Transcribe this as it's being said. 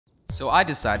So I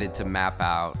decided to map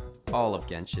out all of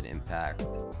Genshin Impact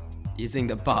using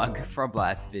the bug from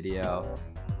last video,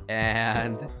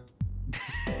 and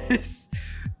this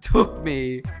took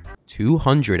me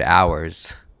 200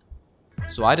 hours.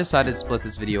 So I decided to split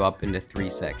this video up into 3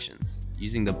 sections,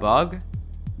 using the bug,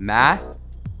 math,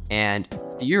 and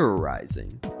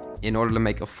theorizing in order to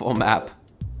make a full map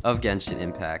of Genshin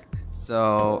Impact.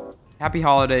 So happy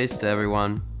holidays to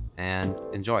everyone, and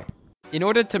enjoy. In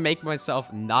order to make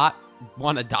myself not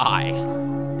want to die,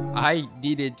 I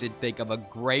needed to think of a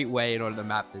great way in order to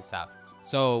map this out.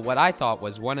 So what I thought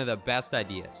was one of the best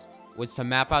ideas was to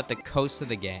map out the coast of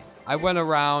the game. I went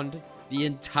around the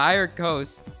entire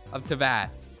coast of Teyvat.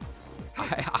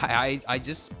 I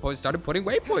just started putting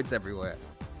waypoints everywhere.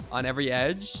 On every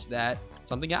edge that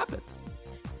something happened.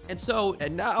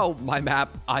 And now my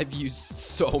map, I've used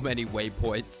so many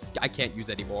waypoints. I can't use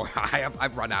anymore.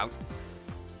 I've run out.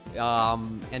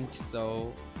 And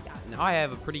so yeah, now I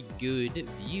have a pretty good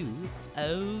view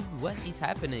of what is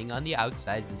happening on the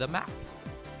outsides of the map.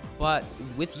 But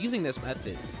with using this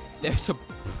method, there's a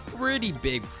pretty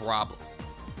big problem.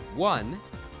 One,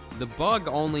 the bug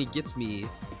only gets me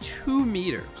 2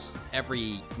 meters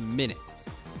every minute.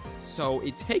 So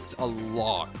it takes a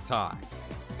long time.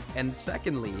 And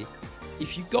secondly,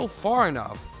 if you go far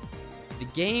enough, the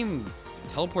game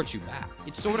teleports you back.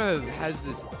 It sort of has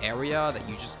this area that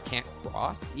you just can't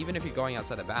cross, even if you're going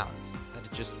outside of bounds, that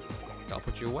it just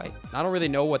teleports you away. I don't really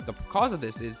know what the cause of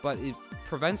this is, but it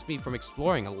prevents me from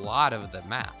exploring a lot of the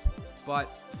map.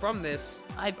 But from this,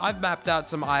 I've mapped out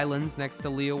some islands next to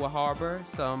Liyue Harbor,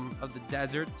 some of the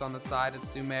deserts on the side of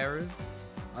Sumeru.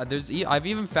 I've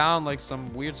even found like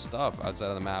some weird stuff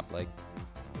outside of the map,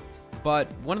 but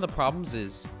one of the problems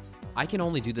is I can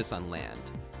only do this on land.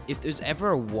 If there's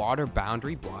ever a water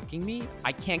boundary blocking me,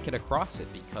 I can't get across it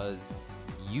because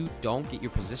you don't get your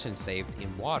position saved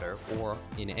in water or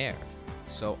in air.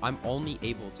 So I'm only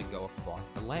able to go across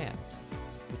the land,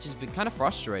 which has been kind of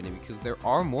frustrating because there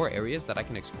are more areas that I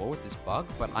can explore with this bug,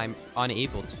 but I'm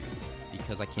unable to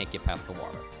because I can't get past the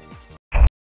water.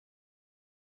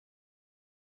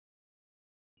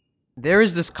 There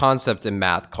is this concept in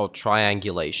math called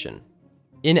triangulation.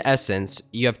 In essence,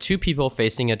 you have 2 people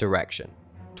facing a direction,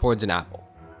 towards an apple,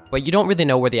 but you don't really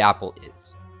know where the apple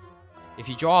is. If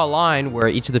you draw a line where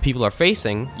each of the people are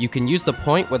facing, you can use the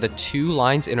point where the 2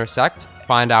 lines intersect to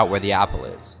find out where the apple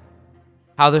is.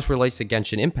 How this relates to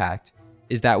Genshin Impact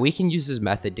is that we can use this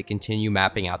method to continue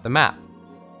mapping out the map.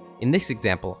 In this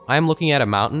example, I am looking at a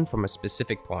mountain from a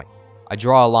specific point. I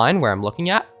draw a line where I'm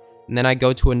looking at, and then I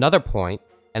go to another point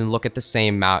and look at the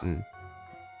same mountain.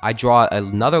 I draw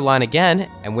another line again,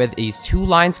 and where these 2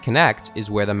 lines connect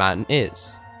is where the mountain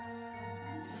is.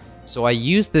 So I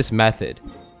use this method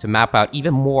to map out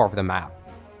even more of the map.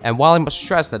 And while I must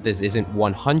stress that this isn't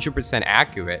 100%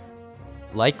 accurate,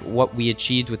 like what we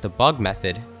achieved with the bug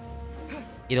method,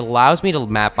 it allows me to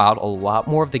map out a lot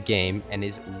more of the game and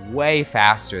is way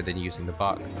faster than using the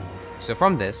bug. So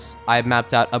from this, I've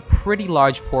mapped out a pretty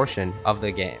large portion of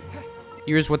the game.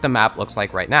 Here's what the map looks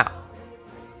like right now.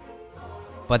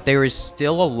 But there is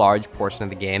still a large portion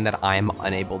of the game that I am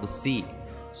unable to see.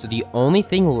 So the only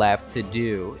thing left to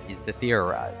do is to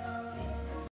theorize.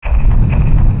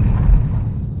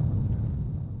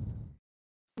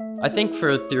 I think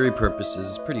for theory purposes,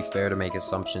 it's pretty fair to make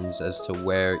assumptions as to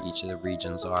where each of the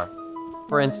regions are.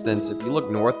 For instance, if you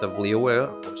look north of Liyue or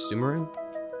Sumeru,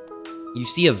 you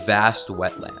see a vast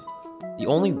wetland. The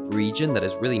only region that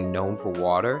is really known for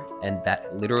water, and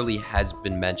that literally has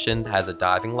been mentioned has a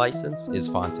diving license, is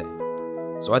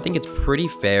Fontaine. So I think it's pretty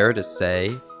fair to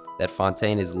say that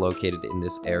Fontaine is located in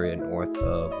this area north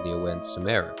of Liyue and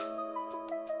Sumeru.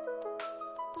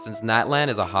 Since Natlan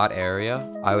is a hot area,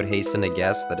 I would hasten to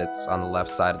guess that it's on the left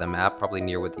side of the map, probably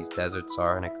near where these deserts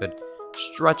are, and it could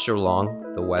stretch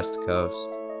along the west coast.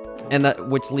 And that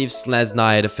which leaves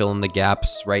Snezhnaya to fill in the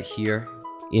gaps right here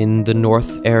in the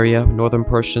northern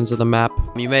portions of the map.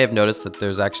 You may have noticed that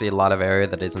there's actually a lot of area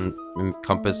that isn't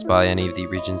encompassed by any of the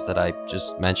regions that I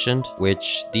just mentioned,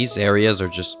 which these areas are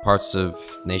just parts of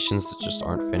nations that just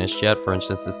aren't finished yet. For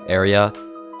instance, this area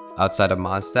outside of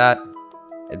Mondstadt,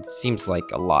 it seems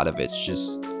like a lot of it's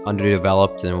just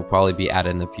underdeveloped and will probably be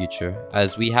added in the future,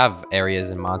 as we have areas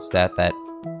in Mondstadt that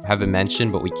have been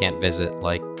mentioned but we can't visit,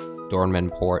 like Dornman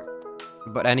Port.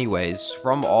 But anyways,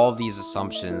 from all of these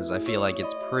assumptions, I feel like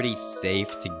it's pretty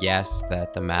safe to guess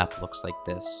that the map looks like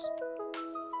this.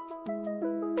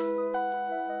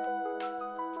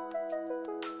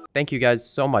 Thank you guys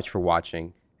so much for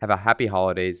watching. Have a happy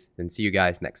holidays, and see you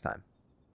guys next time.